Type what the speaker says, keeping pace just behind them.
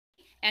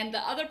And the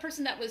other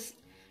person that was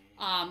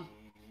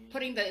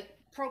putting the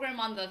program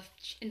on the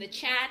in the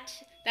chat,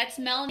 that's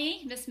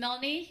Melanie, Miss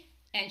Melanie,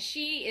 and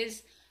she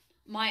is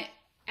my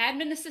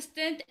admin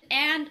assistant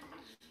and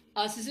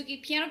a Suzuki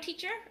piano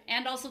teacher,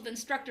 and also the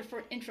instructor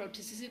for Intro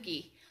to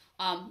Suzuki.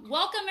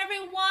 Welcome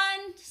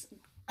everyone.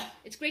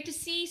 It's great to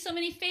see so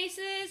many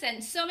faces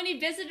and so many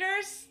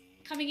visitors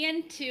coming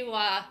in to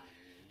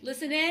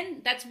listen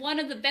in. That's one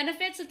of the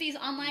benefits of these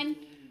online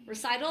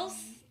recitals,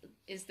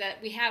 is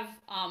that we have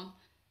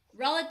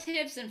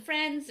relatives and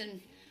friends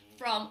and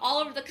from all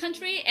over the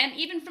country and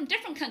even from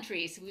different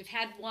countries. We've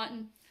had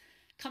one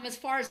come as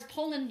far as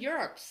Poland,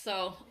 Europe.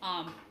 So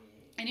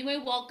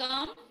anyway,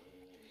 welcome.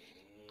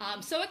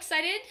 I'm so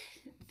excited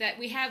that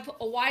we have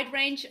a wide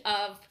range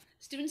of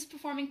students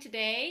performing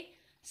today.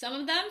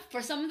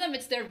 For some of them,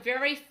 it's their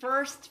very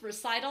first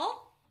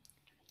recital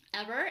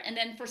ever. And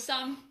then for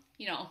some,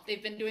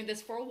 they've been doing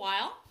this for a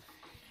while.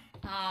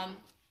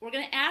 We're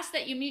going to ask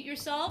that you mute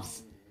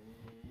yourselves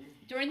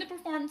during the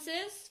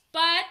performances,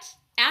 but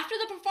after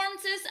the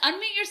performances,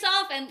 unmute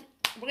yourself and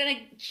we're going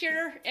to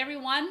cheer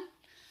everyone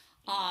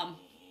on.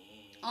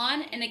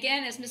 And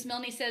again, as Miss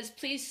Melanie says,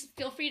 please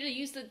feel free to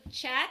use the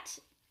chat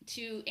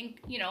to,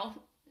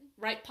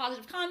 write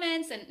positive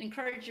comments and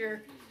encourage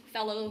your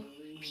fellow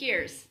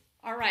peers.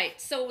 All right,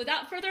 so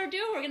without further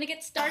ado, we're going to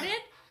get started.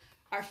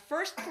 Our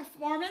first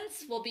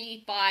performance will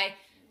be by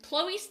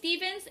Chloe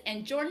Stevens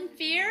and Jordan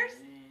Fears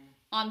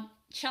on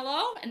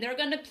cello, and they're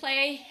going to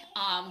play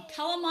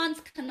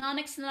Telemann's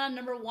Canonic Sonata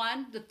No.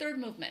 1, the third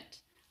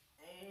movement.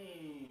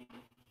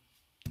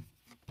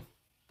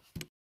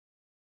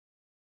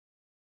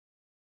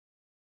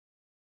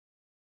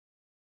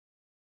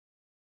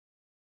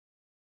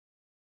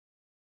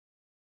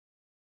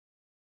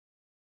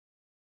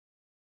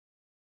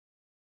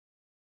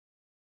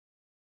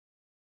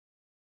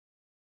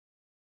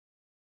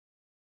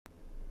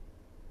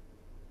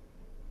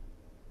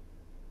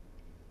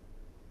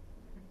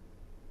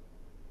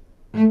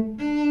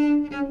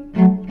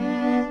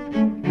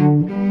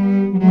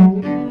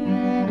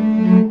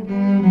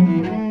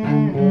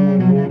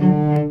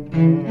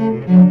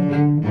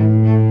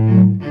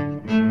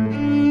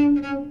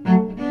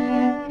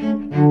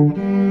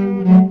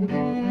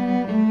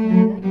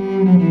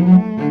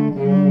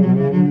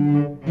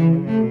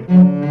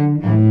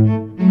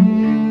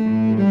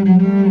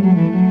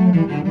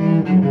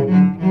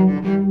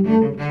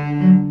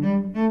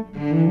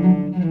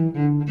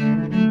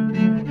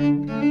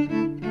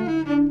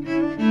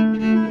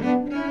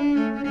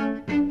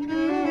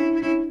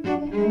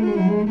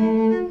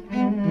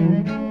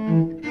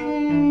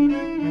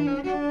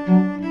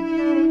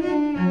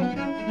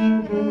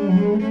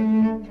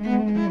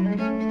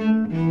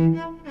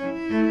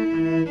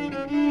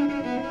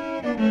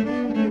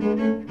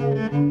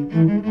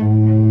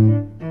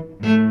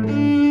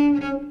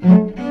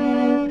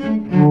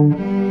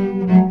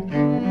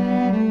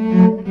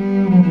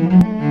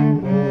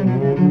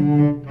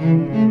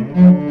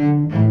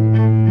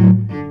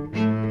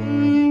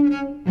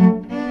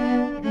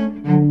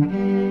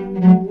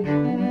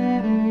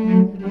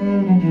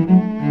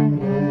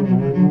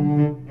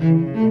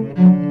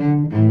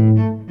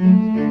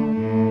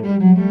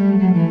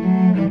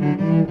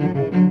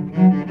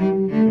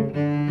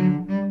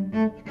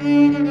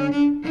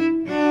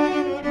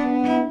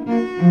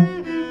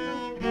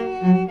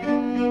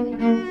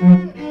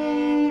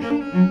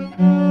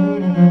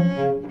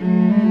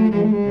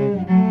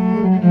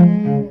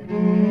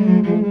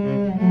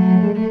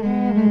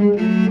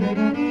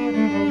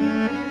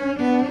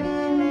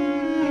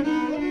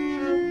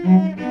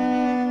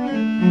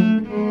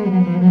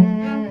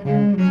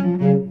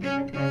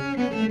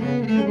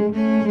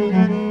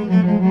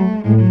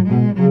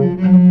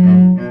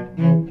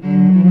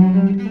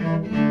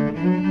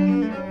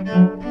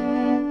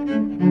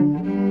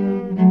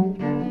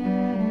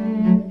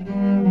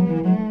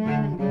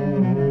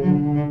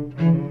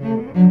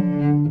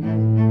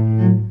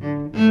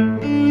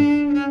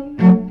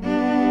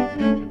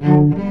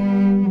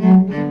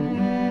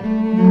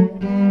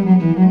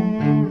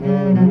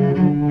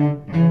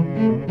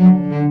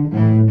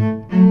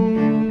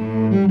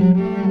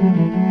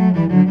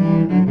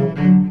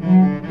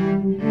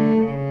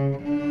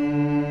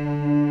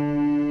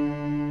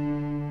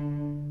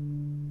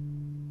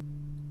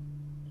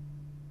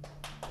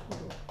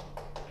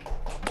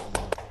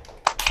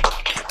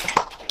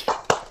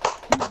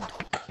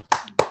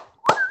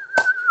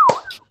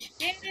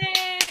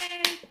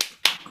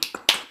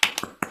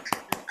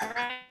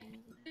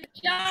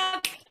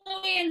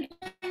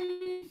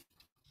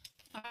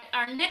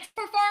 Our next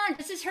performance,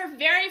 this is her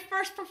very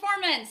first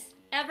performance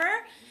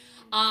ever.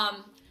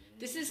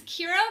 This is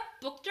Kira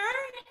Buchter,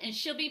 and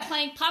she'll be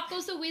playing Pop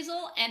Goes the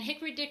Weasel and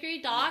Hickory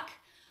Dickory Dock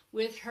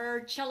with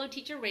her cello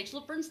teacher,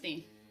 Rachel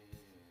Bernstein.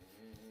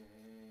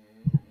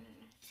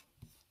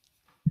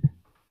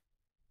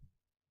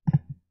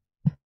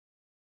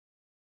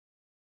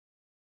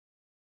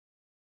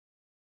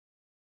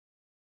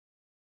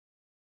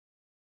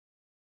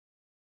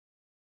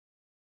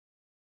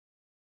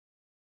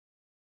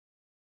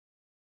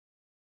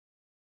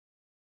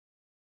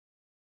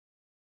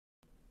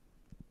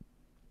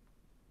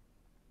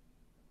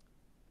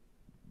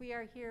 We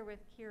are here with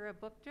Kira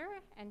Bookter,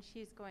 and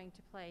she's going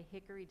to play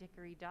Hickory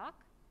Dickory Dock,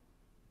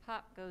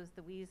 Pop Goes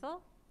the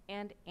Weasel,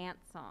 and Ant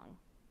Song.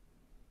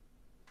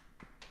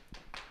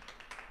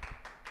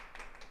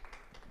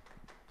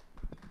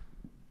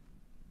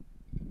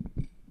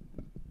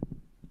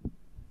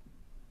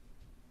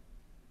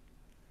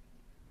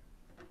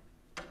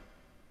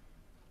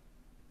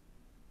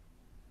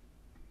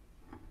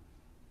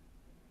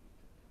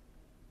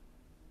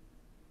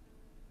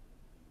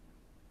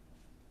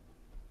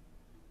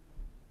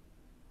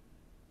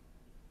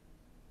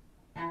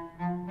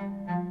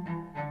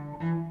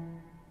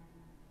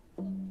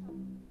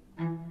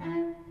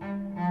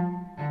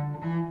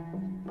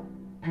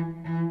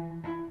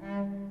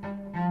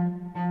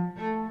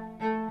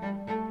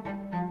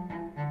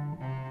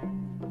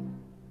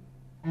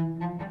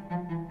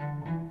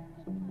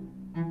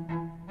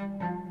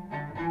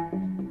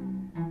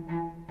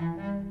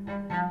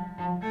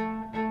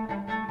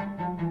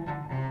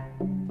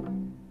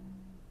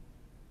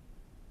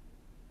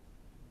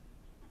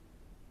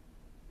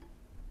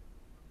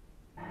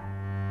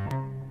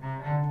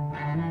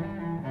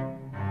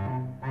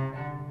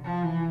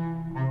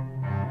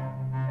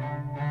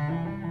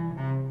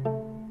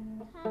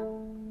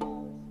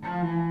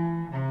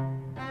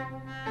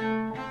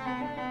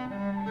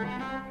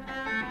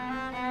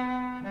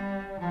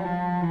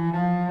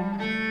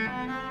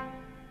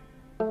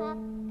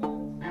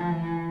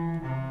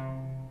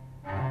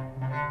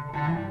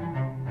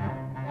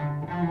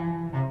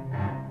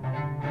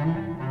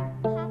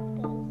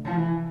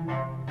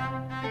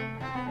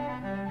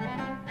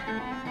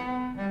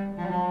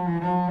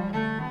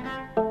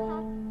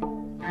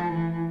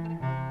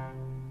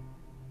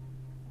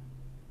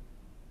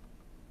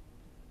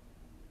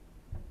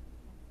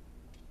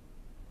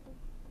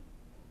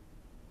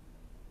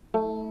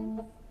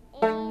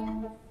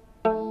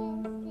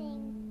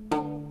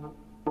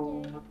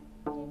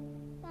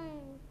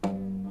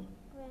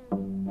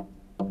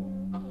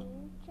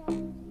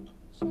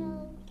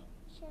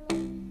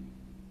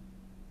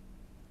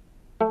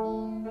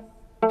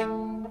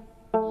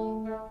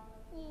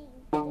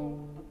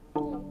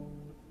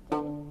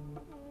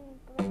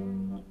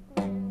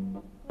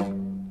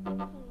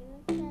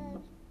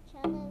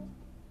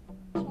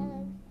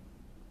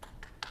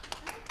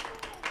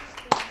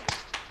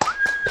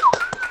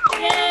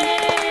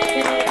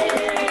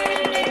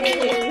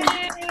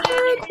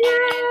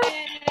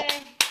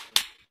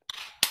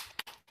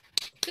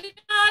 Good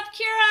job,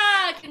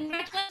 Kira!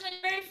 Congratulations on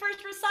your very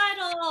first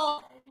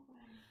recital.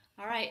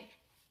 All right.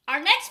 Our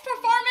next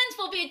performance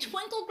will be a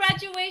Twinkle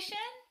graduation,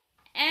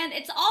 and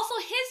it's also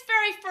his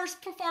very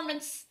first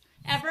performance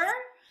ever.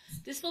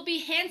 This will be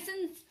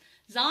Hanson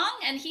Zong,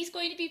 and he's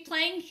going to be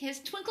playing his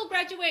Twinkle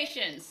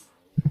graduations.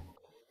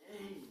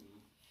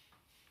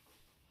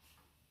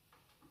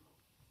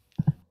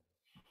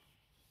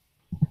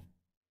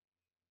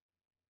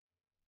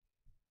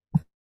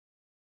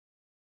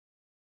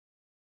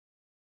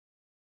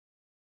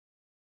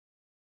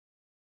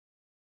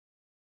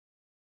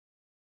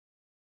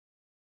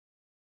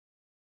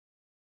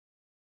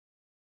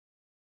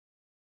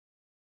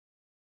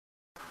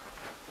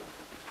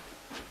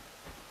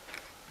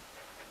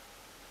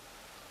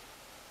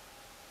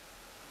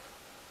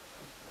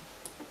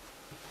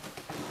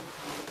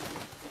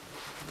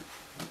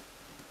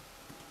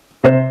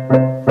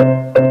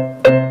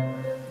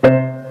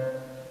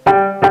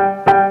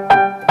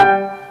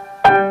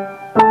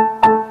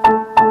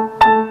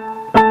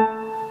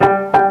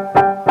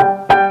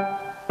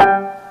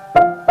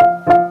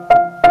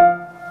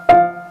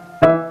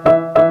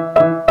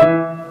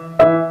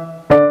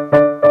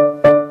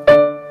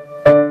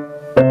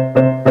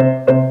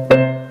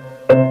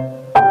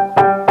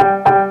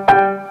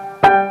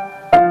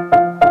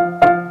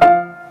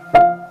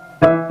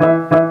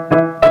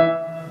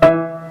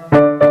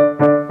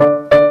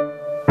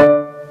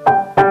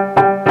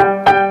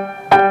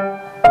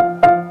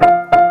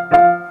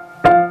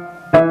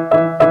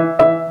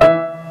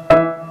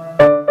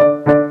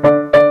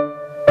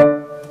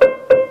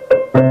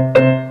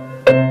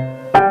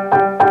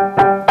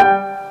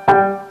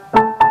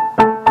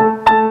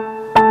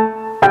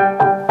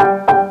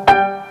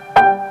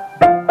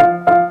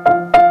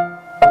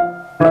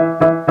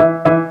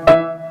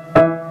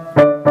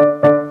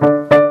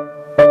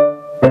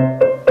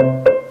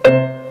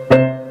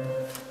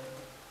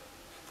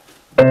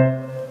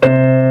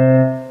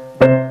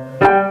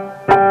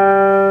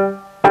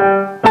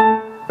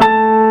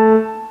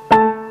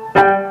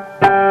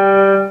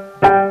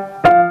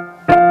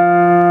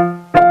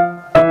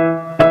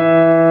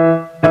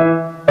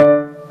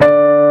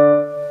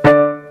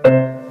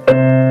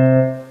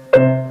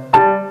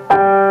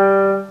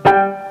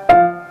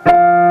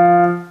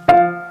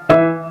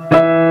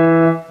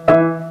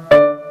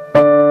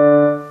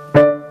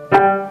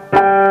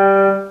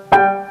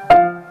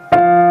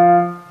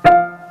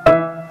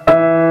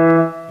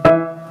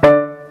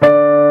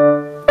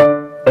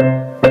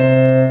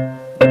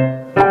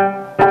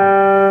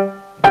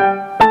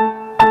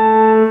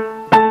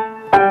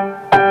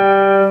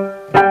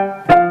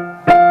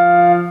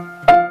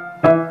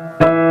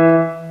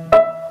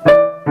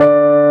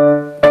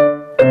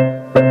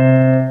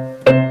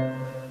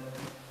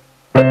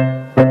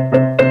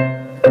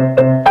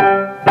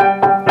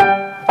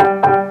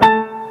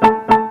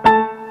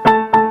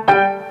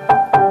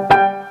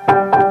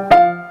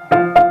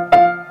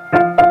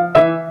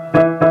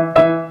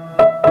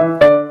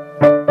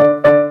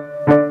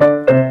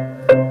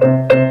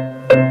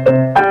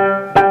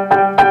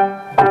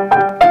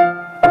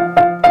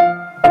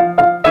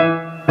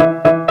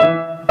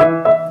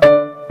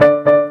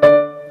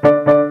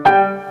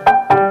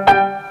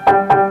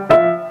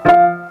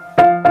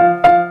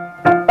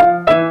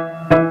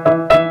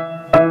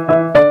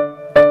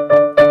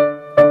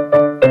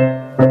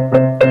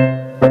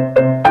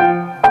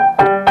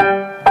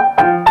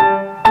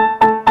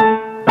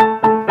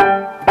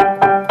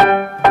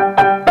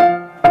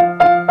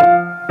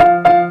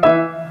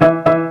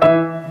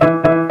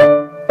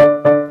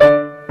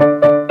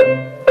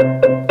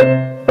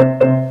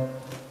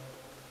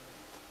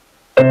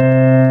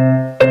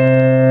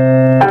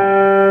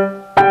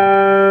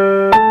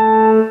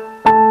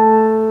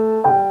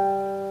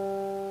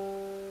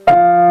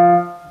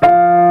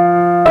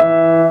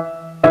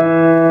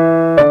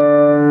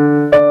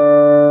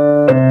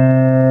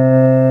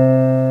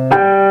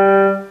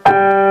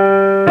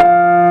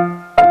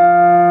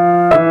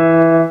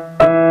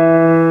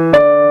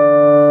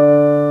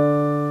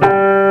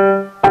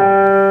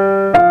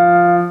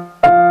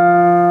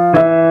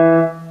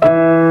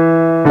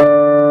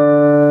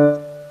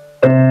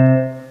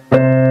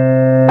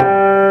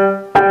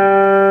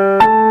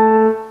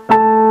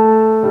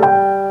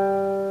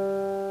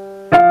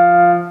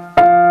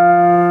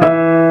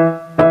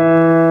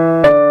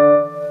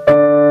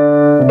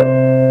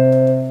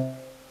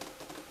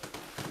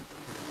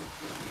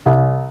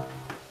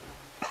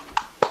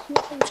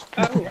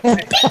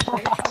 Congratulations!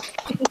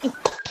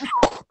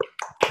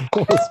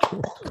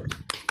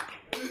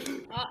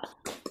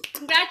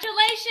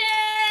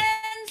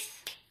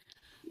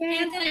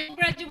 Hands in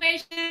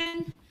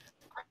graduation.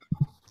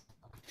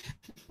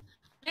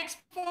 Next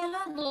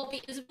performer will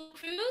be Isabel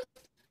Cruz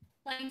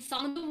playing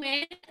Song of the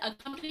Wind,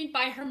 accompanied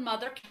by her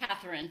mother,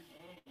 Catherine.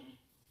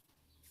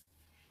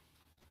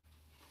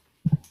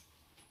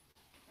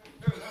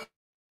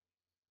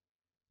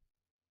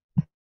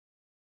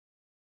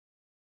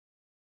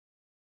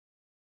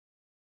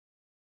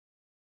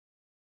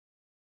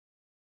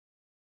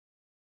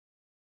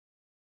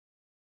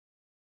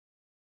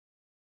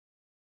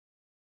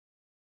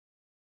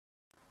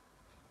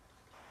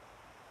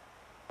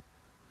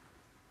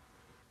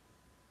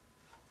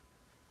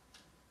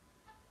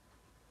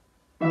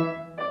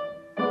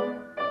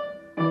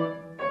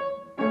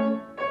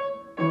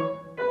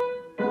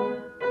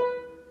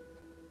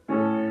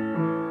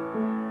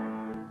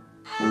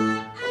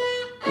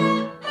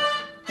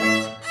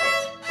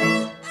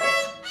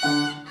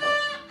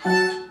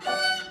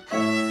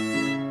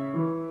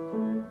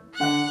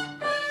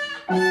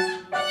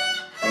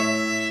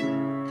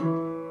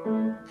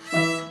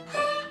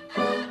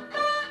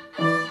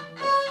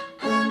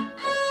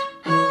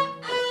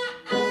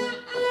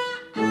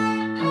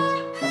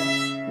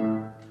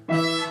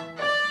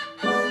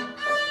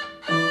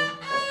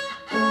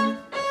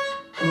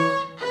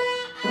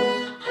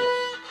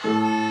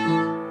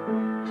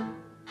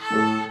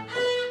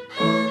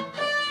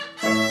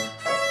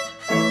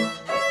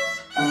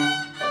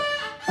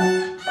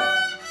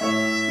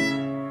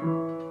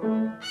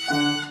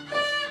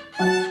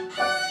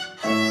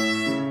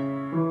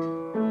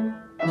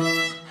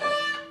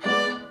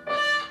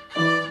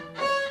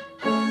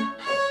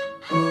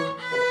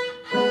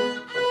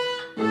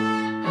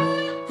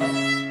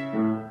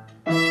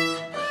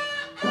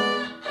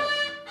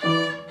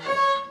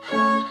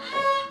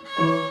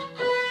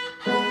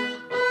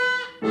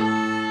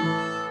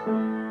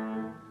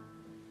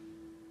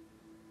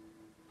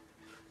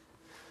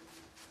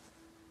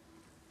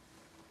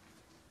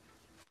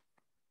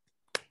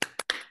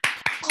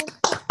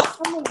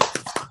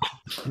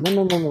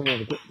 No.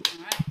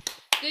 All right.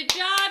 Good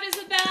job,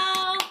 Isabel.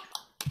 All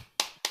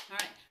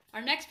right.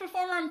 Our next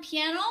performer on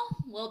piano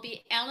will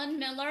be Ellen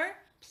Miller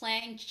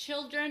playing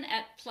Children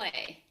at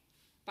Play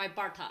by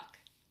Bartok.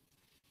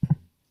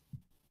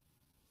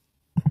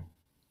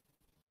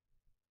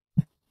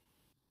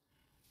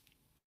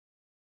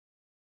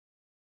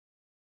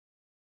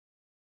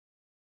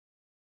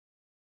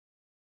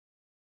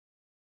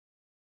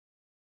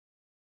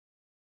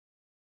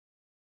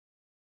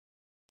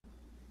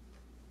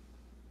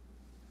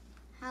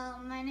 Hello,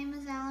 my name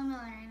is Alan Miller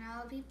and I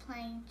will be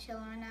playing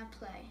Children at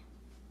Play.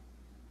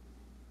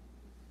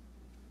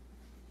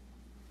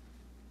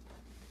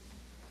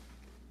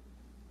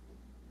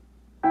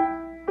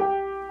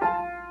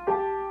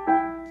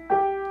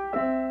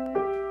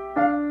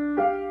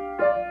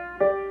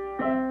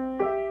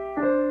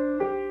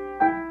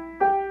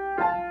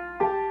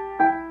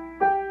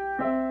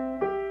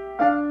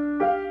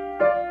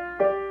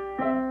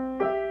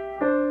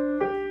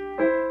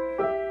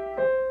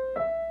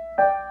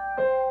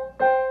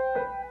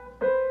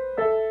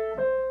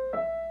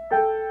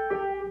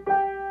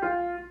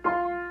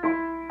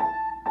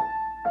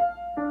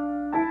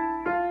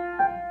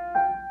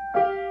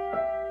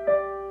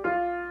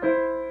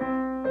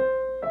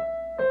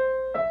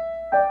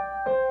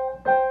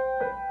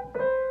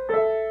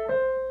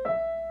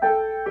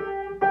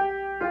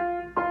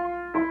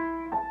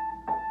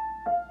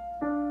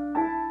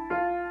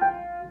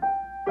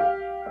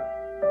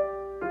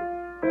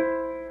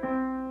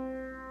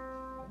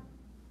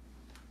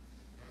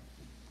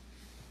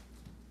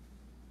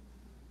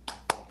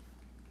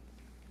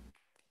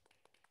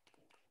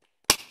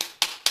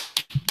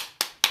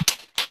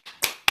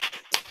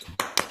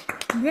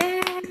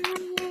 Yay!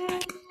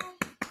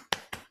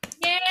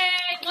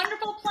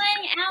 Wonderful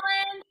playing,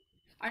 Alan.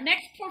 Our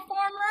next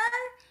performer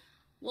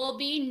will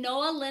be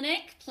Noah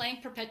Linnick playing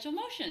Perpetual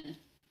Motion.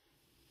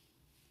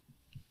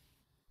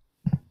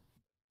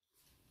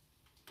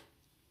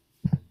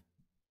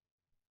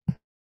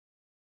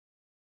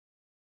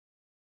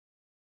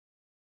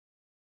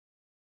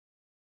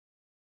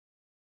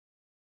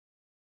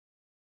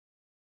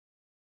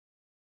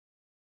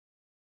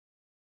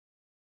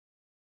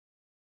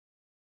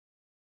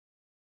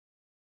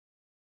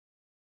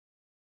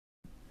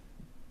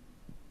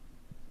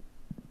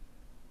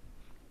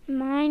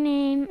 My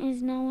name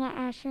is Noah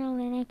Asher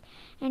Linnick,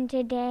 and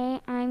today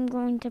I'm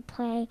going to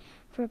play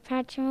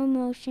Perpetual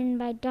Motion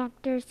by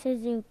Dr.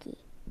 Suzuki.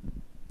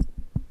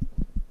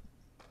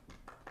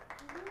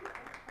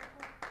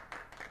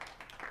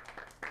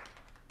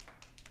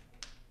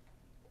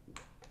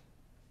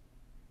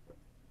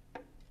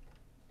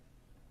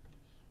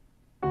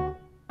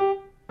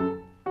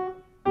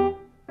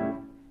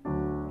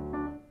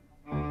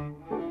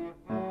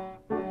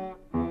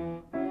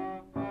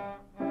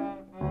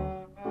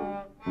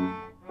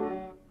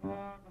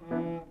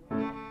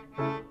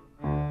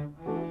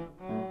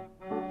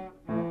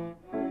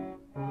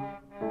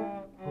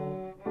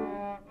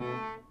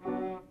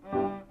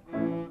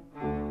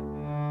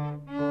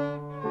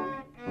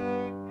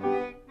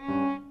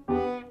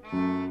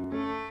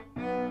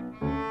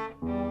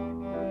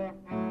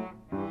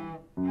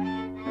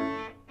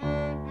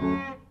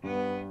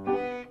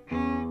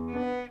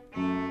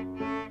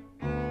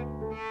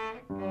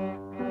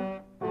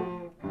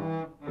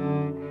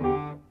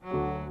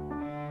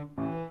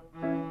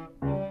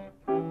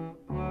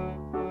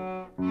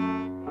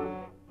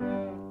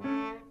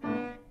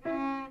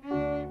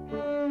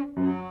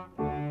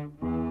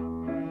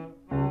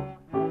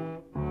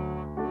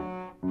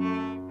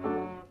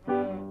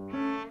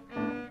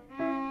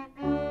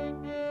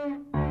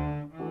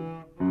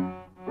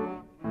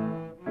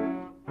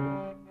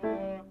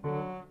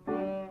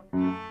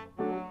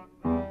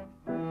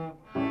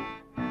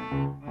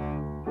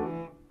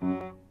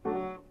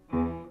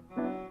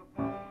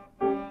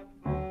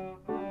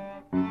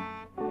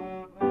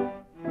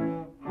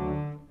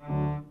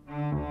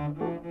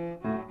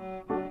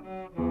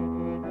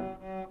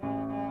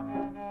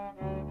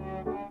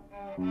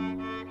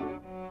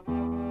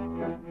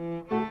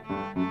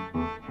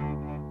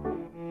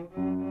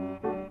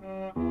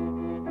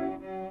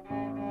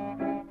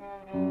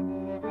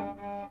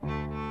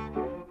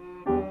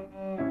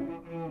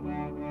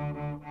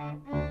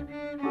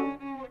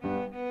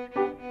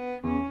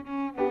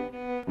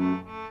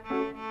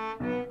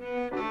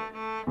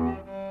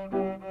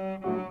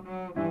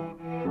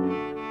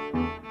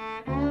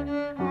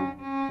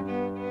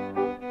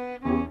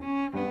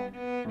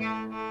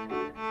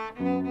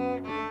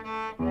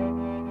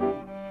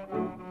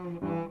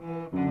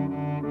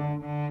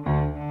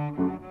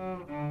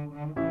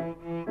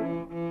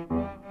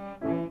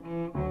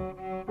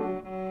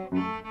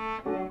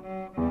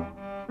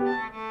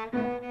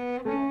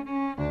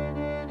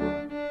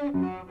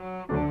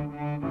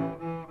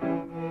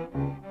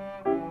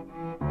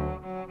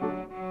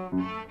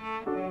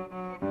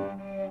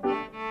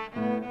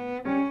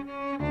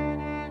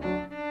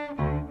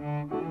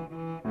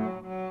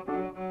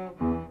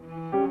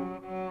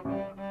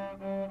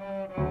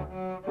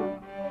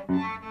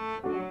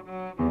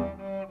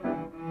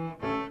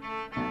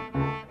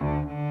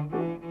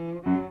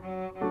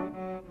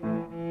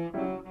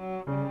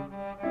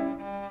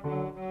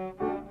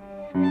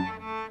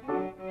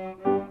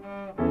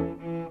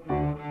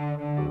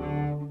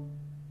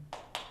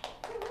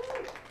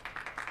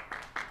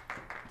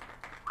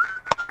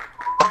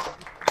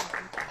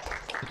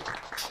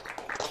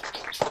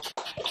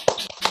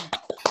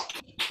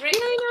 Great.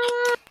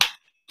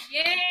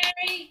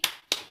 Yay!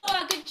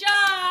 Oh, good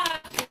job.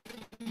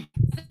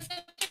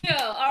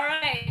 All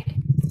right.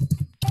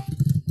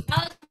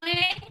 Alex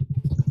May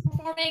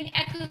performing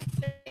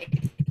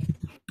acoustic.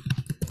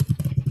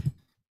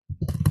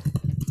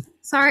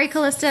 Sorry,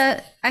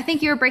 Callista. I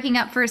think you were breaking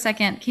up for a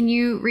second. Can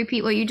you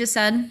repeat what you just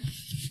said?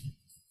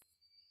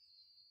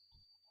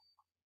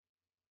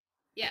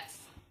 Yes.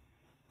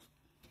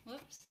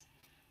 Whoops.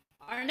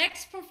 Our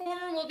next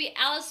performer will be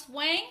Alice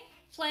Wang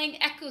playing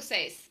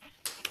acoustic.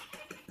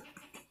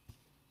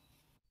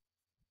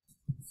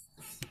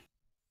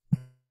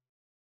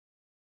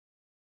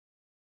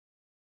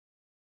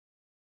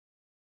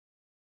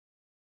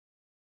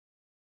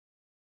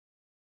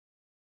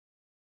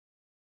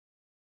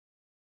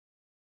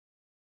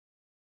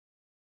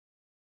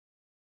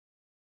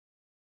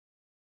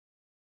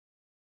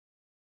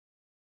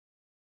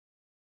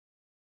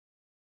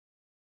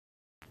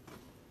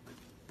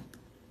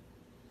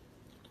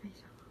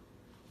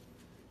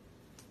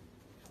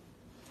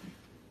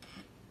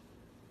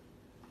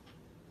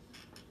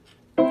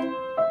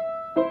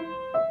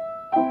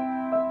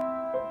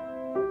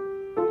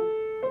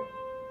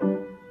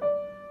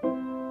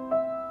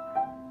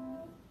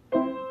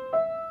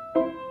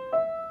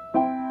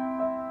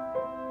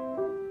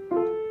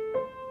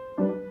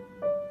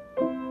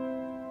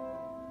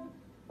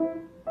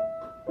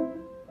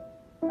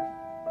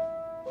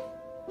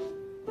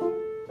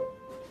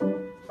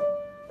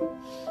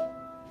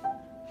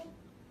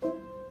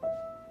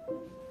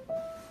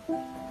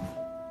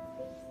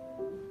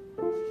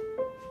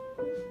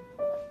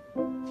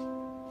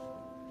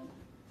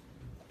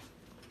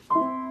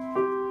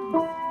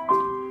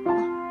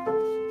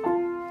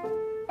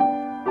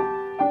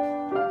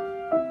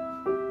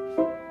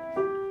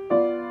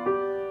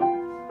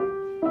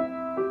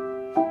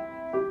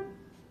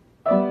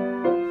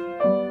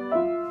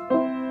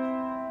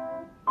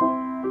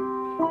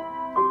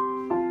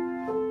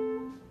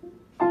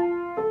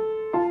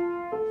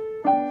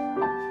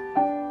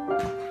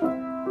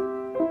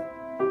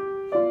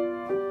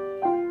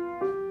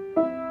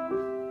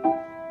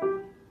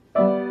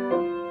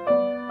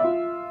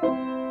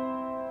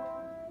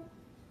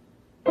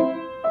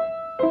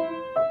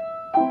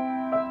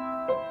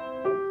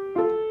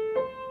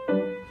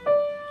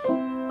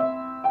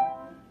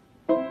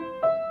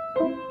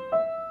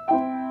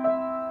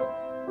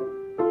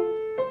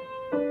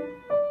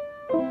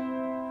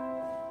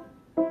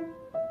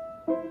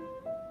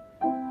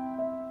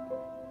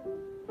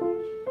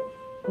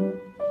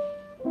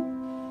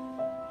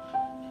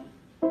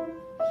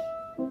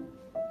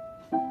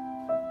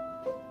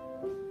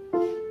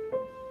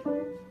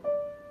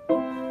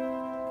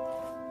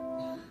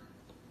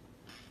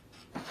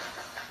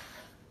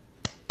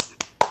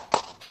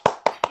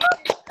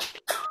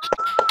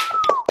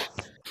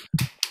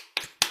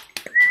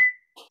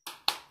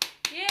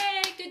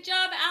 Yay, good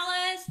job,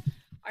 Alice.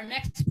 Our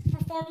next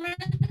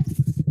performance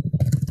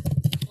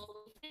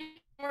will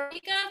be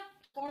Marika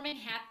performing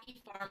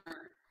Happy Farmer.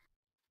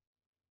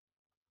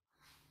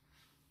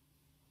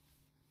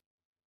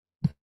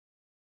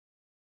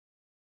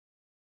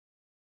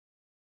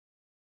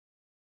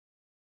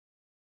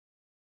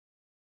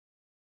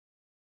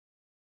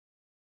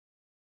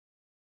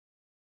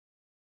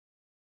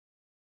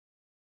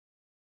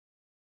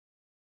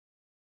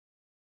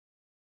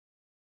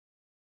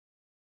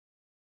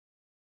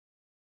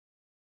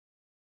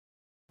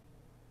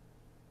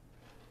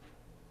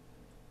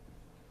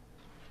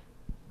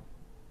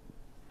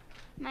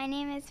 My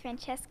name is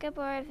Francesca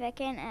Borovic,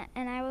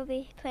 and I will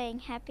be playing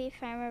Happy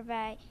Farmer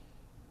by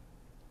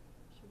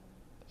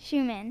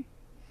Schumann.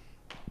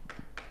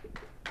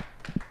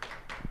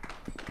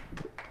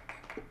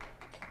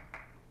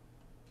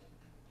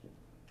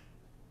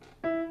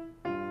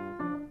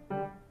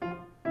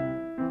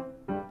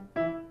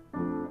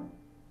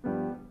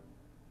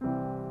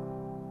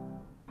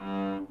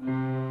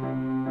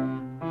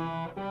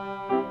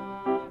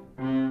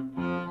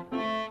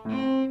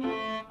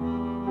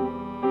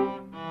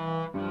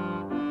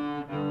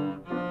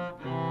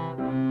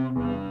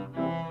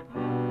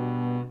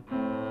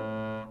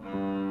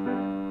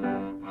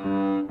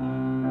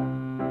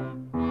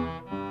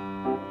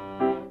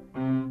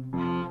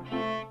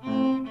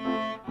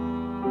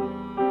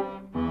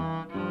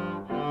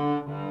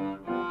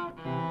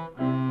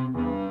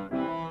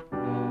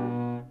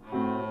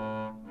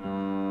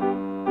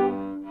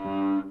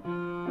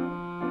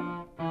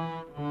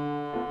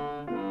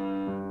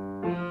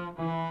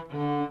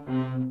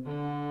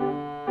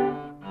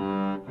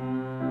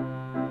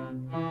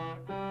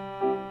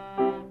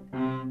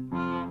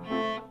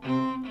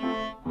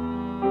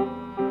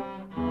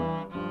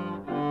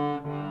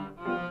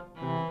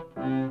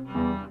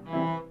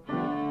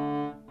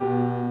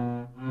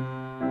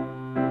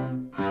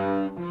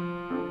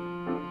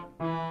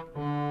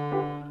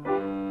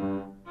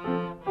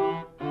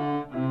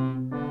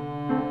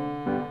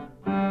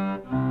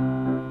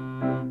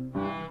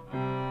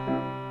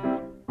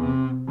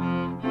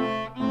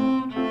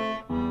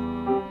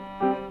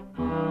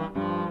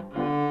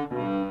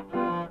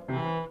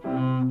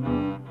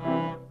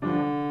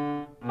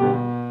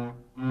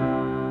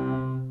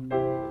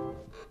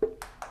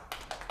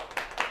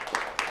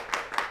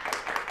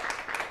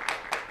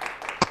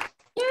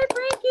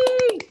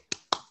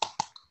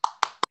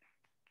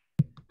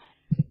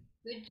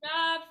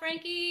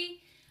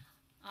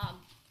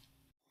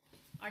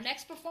 Our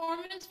next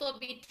performance will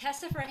be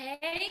Tessa for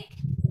Hay,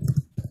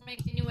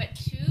 Minuet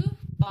 2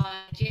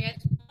 by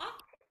J.S.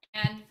 Bach,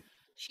 and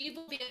she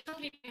will be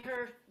accompanied by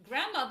her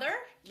grandmother,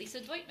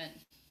 Lisa Deutman.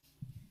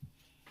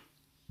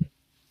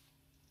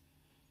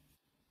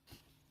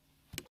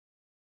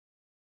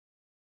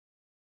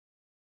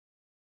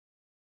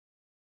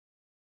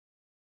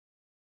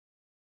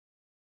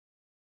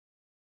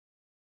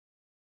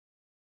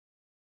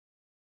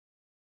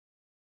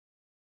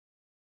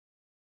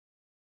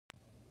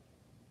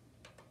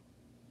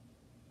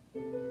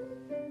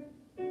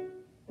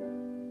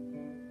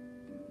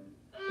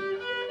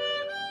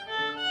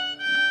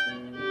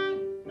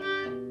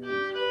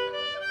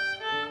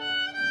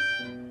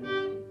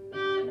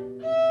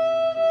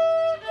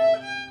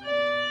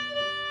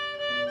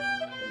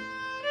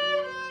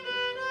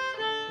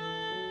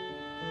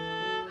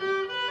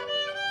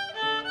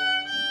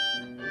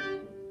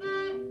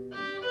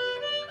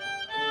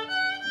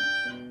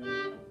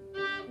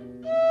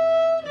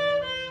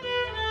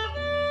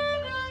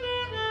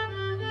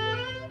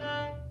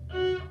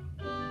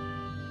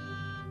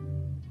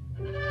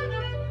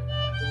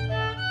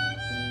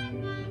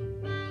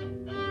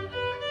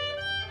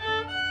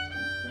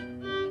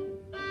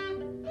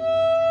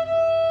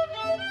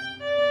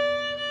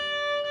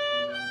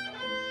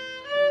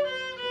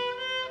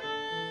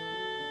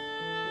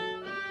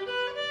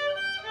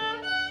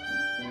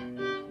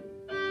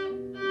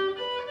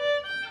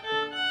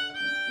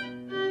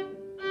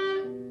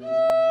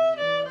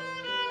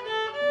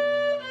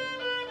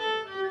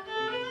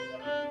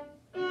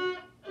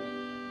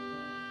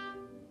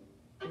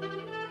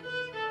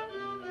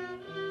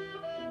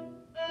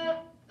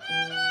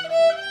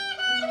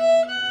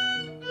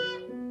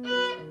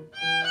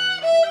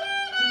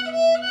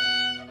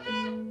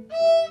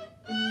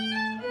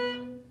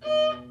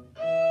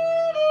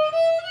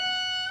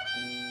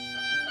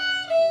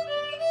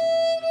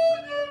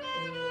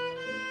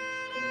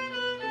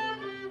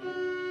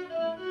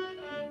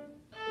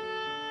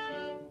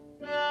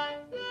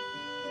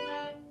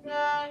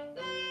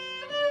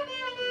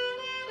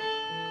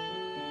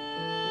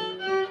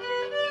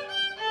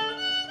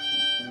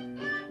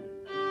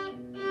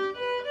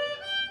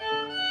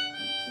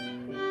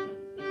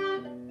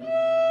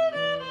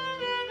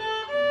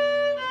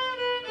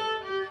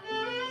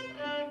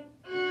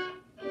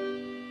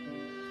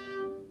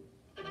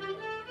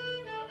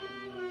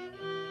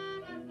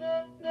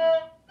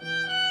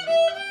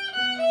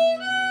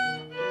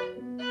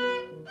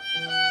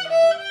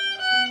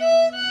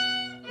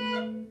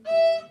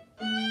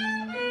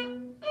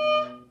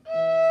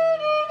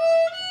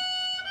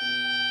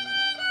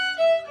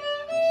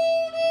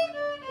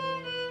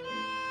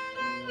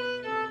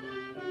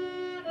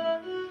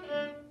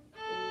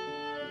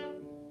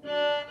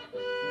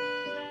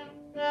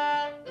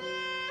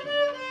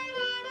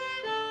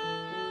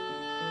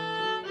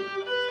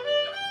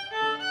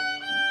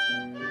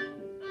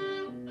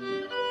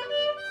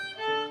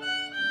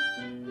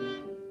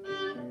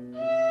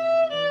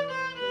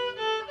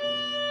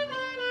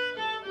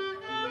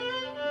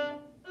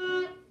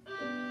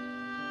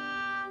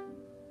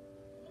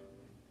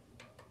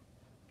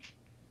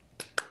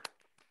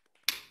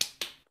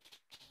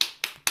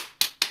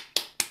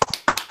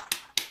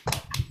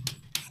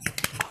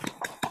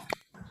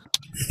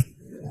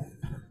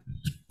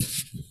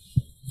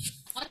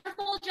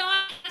 Wonderful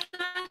job,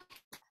 Tessa.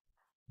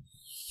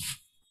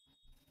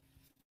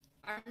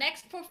 Our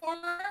next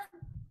performer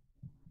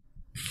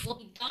will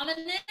be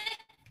Dominic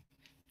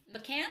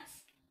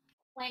McCants,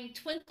 playing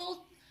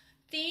Twinkle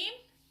Theme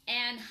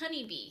and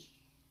Honeybee.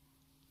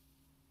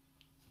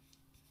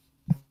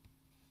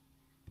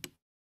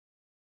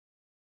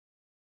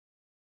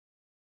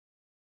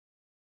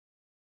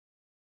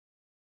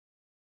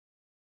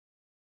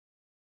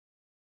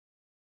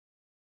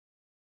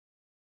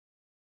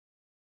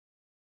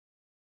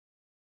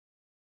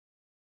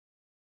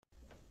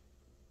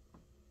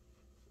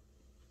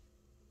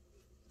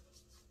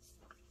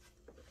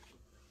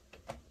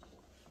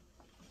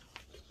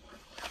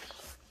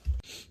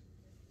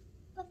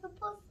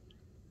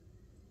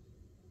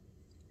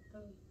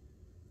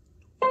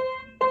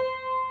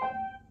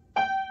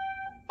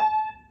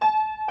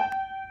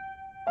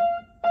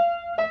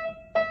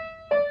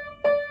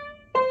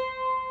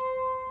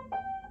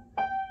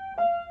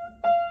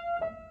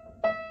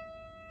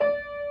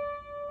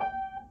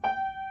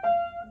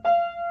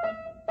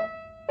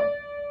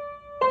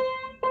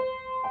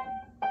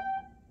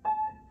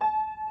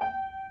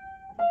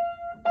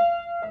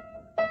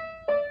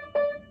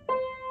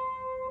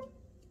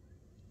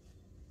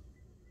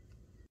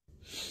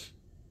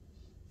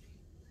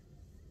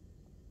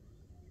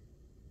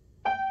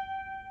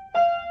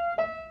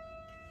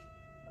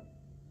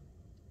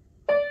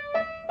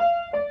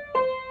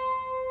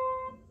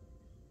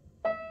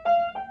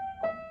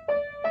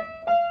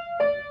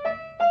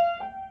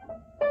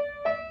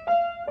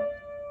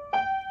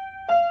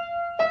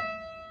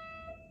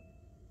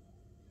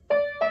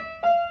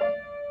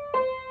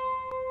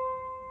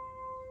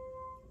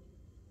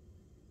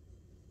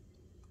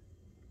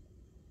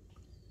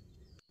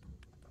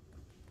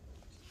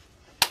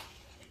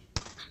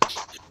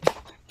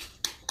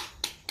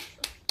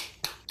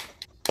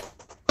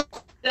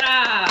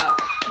 job.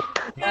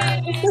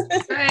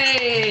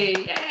 Yay!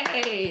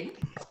 Yay!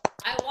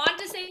 I want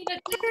to say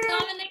that this is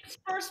Dominic's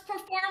first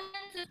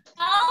performance as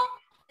well.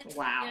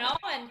 Wow. You know,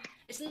 and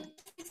it's nice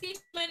to see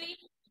so many,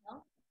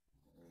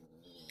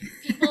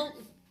 people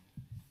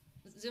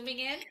zooming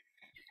in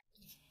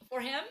for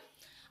him.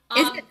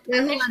 Is it, wait,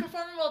 Our hold next on.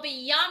 performer will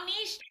be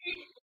Yami.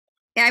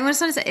 Yeah, I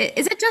just want to say,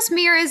 is it just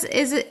me or is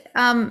it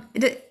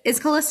is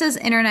Callista's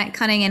internet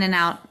cutting in and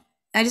out?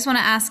 I just want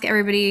to ask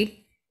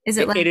everybody, is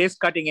it like It is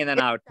cutting in and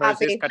out.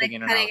 Hers is cutting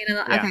in and out.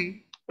 Yeah.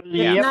 Okay.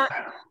 Yeah.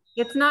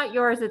 It's not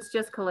yours, it's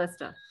just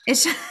Callista.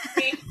 It's just,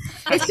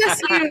 it's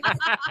just you.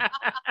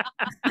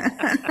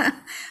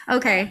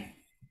 Okay.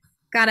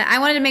 Got it. I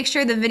wanted to make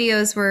sure the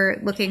videos were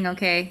looking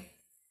okay.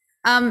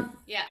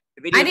 Yeah.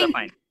 The videos are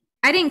fine.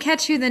 I didn't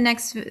catch who the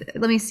next,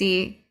 let me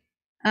see.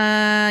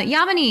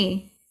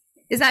 Yamini.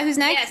 Is that who's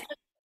next? Yes.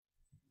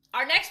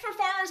 Our next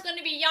performer is going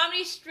to be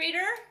Yamini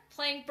Streeter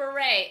playing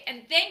Beret.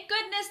 And thank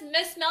goodness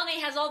Miss Melanie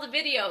has all the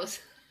videos.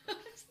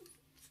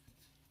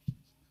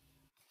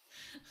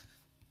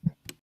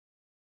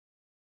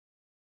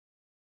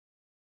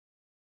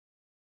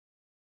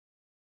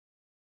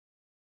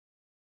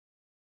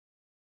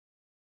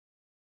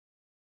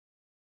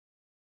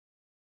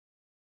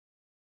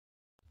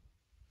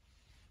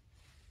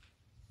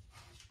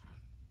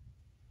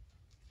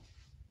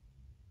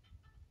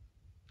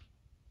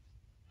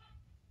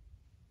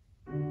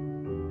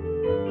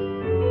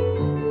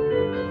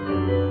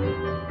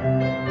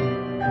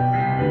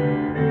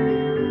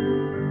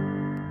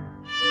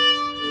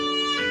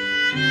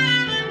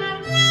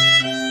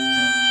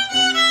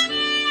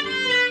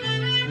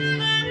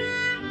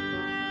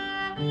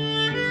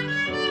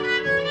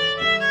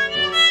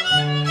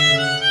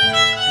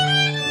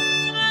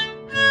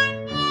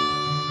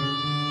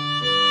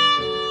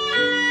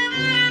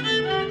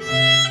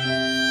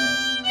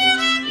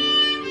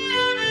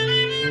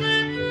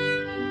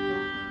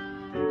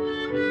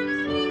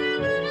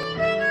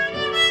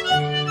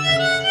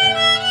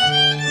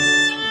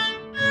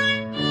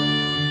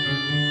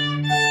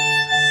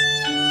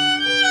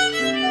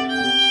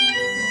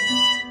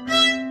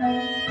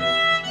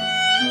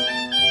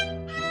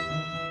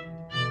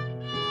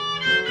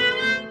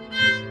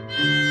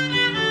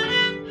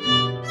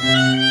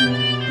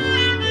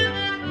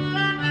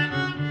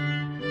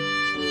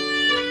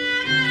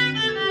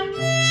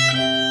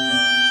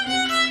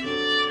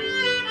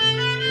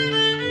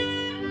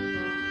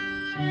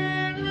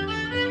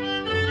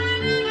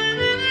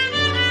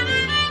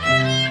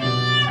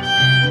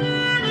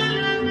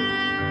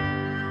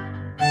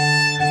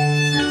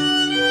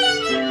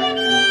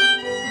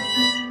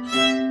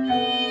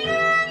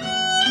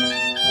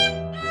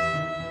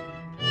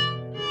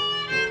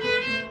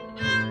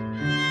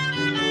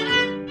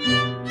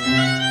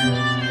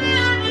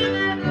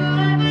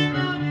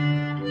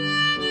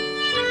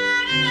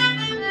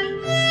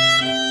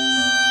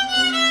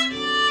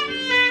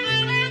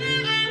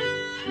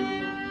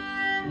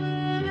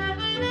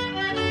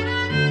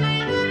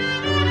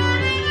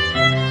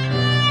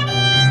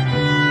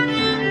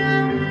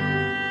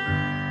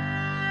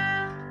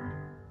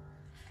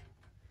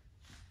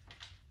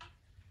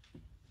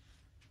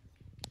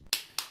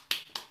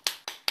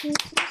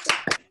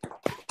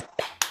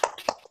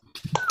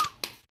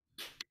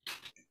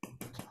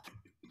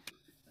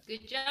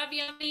 Good job,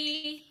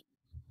 Yami.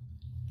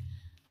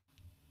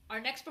 Our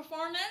next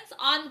performance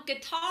on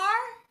guitar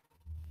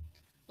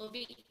will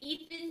be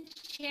Ethan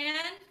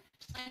Chan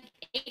playing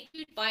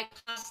Etude by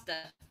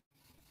Costa.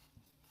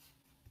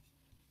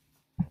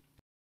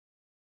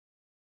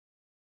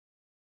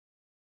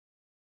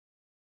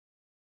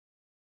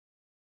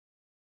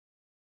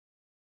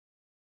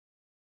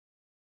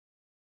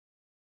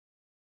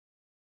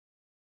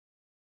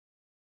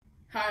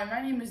 Hi,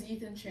 my name is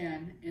Ethan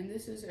Chan, and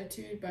this is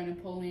Etude by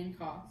Napoleon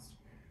Cost.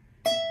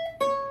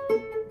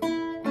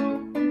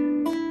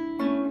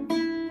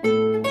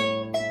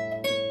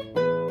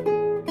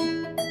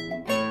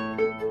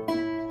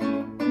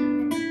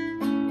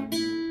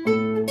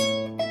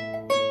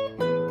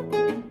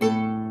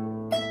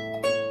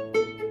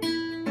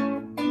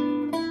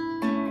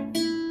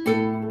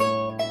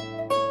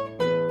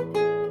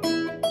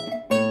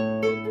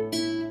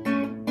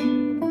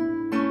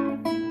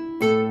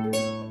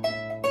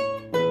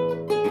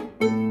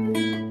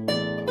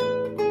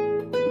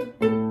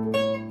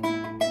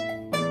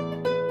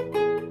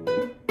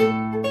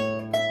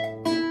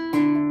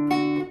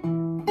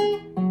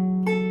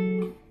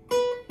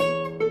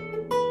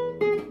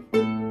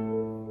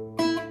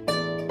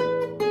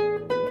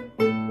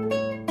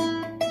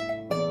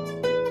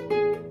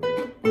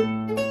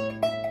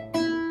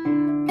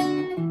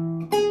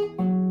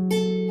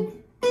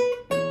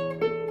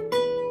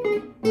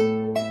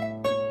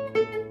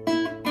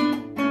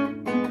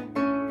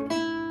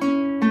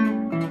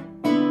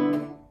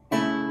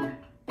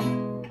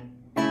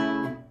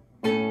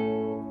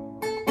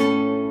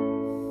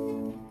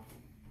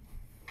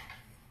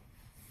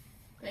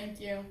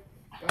 Thank you.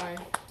 Bye.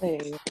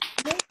 Excellent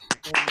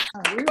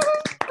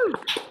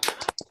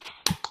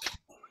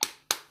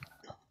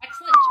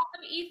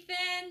job,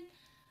 Ethan.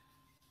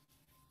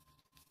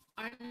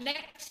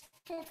 next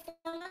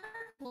performer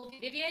will be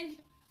Vivian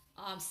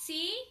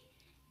C.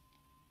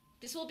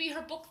 This will be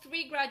her book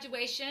 3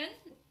 graduation,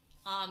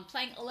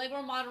 playing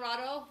Allegro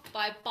Moderato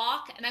by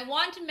Bach. And I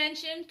wanted to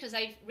mention, because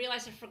I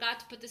realized I forgot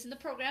to put this in the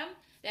program,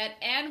 that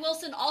Ann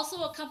Wilson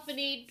also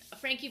accompanied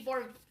Frankie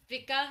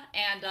Borovica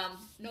and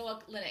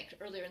Noah Linnick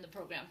earlier in the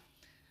program.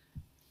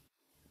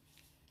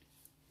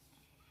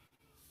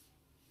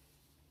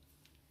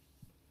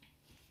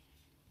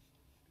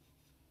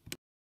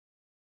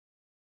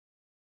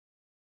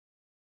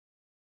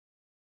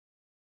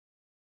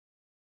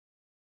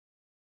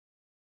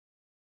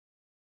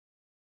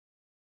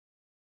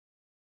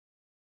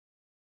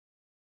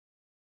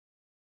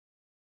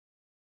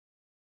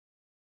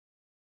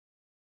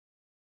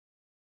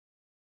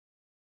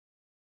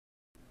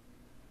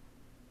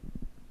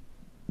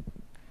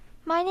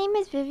 My name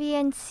is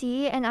Vivian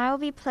C., and I will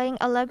be playing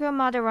Allegro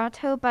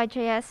Moderato by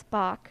J.S.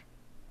 Bach.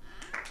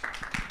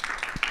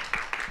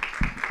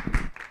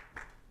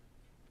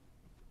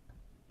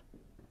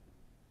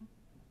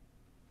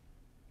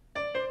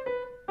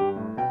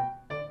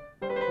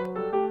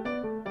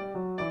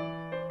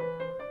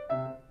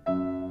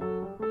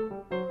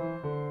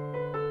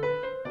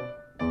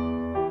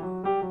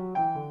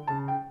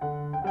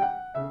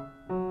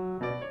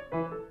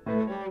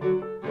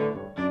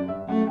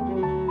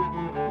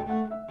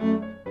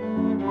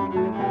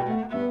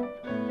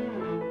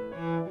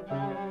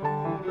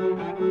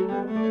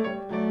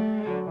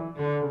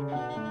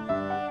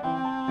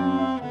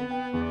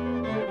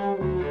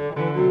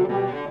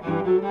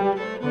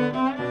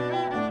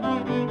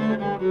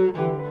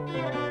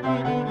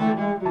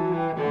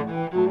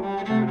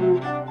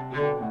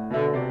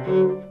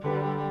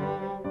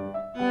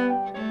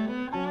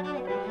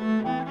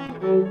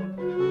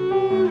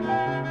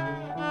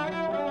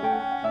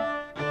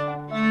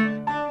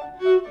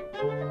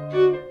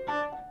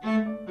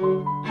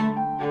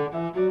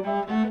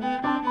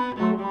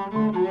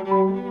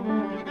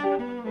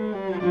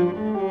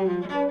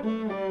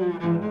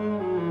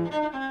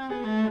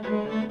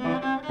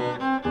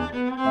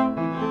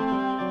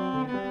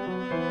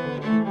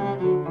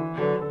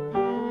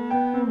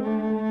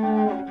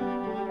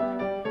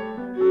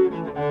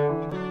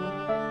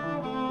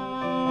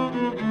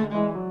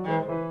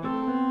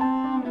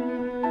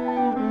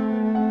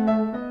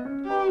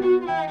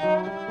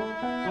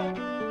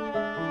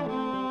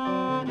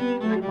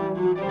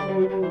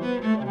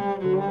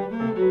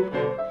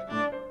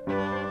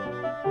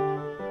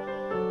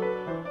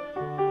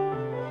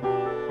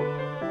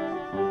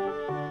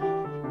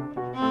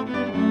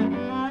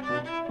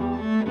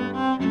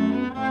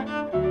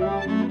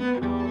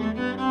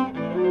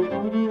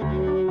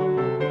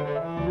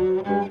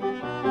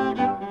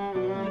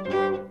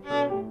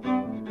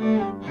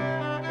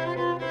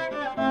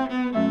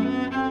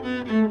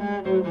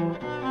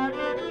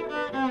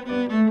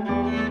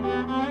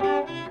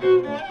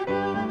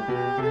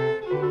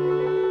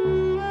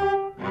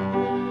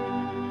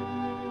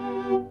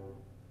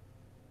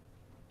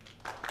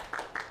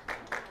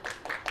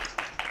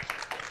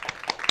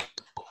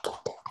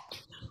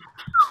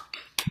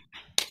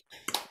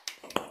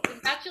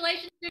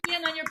 Congratulations,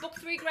 Vivian, on your book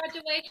 3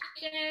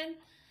 graduation.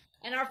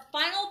 And our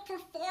final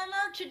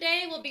performer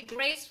today will be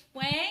Grace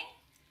Wang,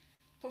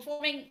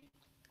 performing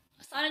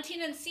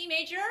Sonatina in C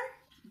major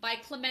by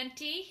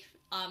Clementi,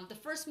 the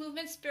first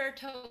movement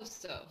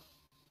Spiritoso.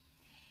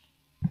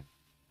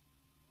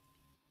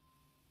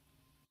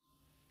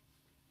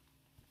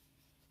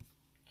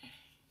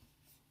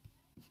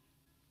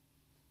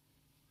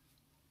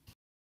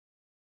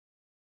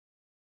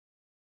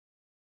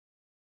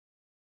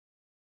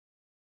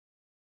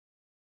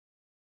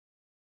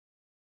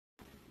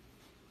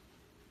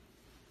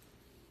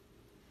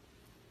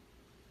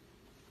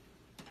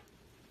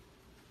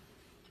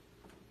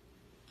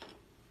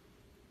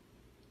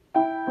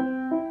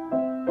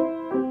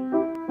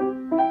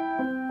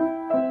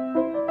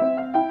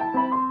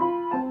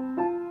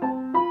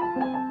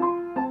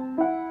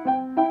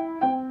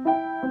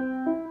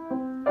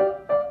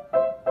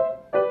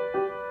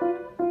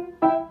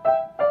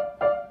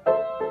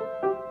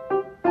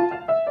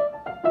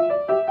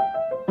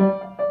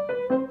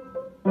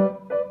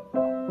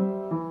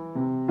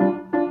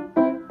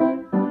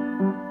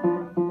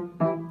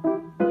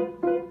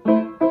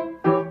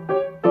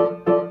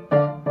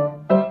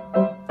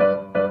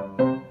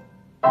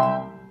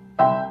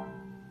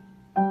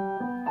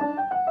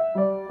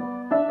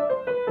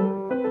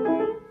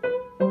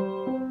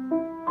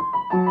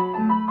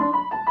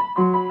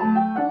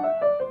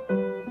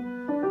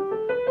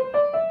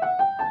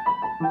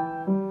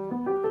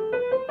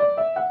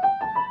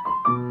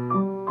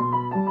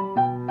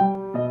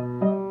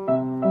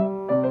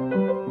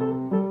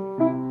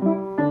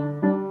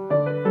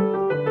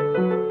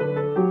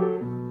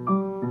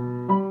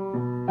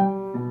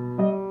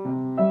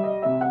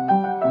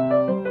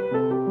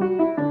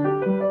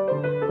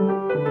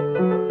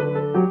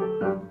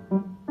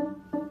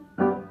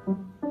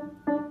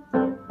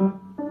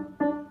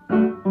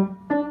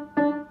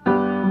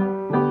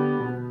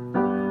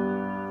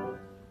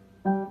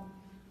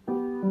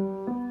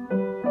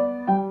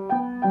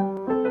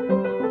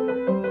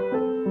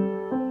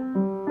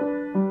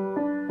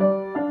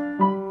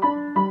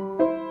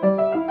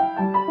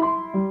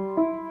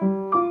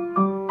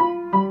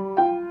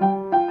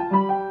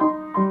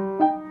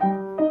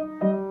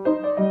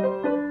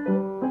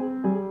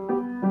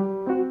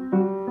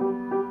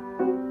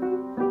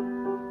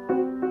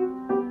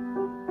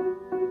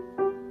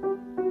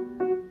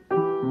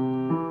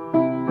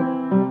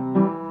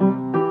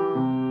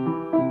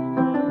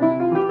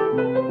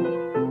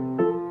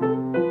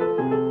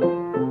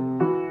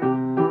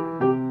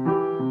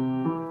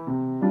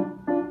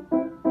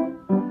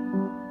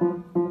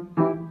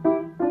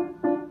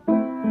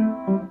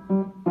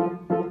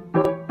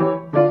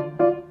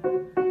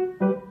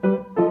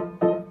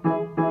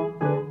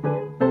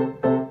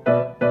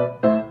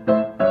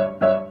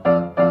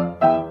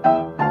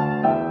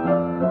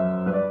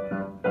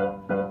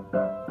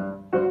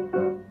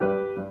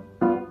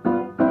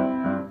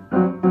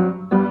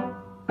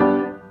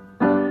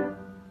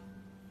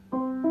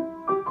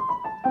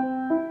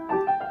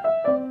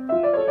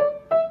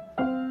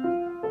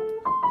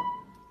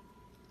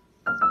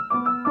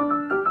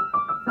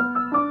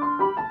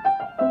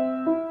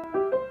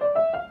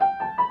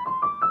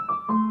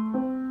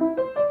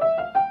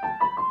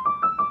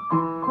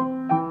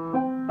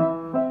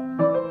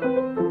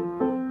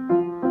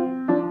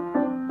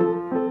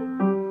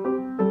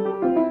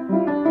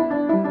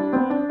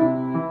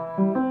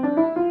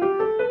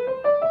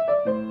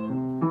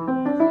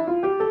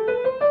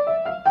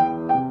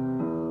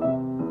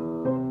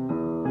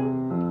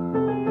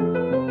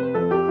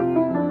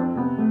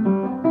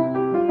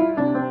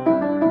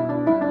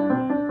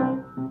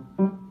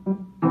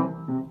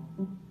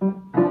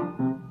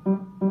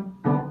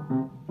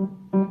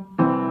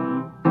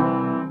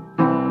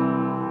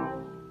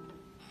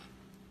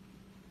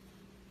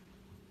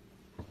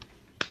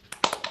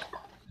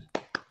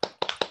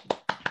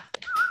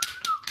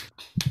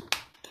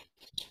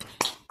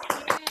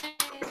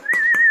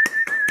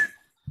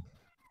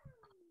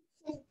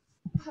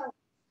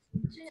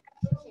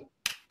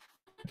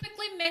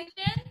 quickly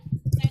mention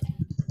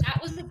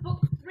that was the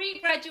book 3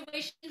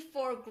 graduation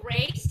for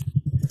Grace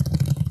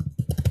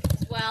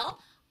as well.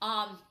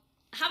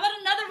 How about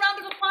another round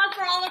of applause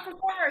for all the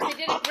performers? They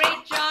did a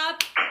great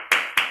job.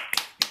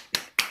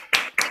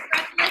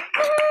 Congratulations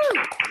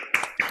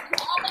to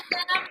all of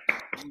them.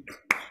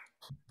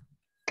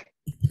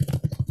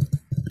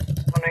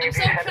 I'm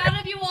so proud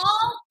of you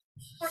all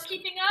for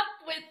keeping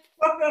up with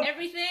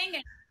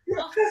everything,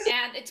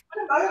 and it's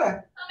so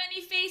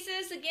many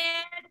faces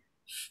again.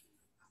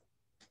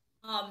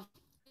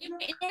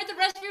 Enjoy the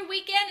rest of your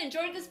weekend.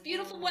 Enjoy this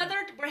beautiful weather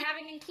we're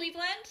having in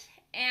Cleveland,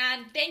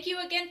 and thank you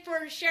again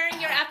for sharing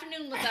your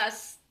afternoon with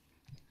us.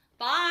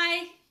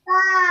 Bye.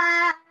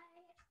 Bye.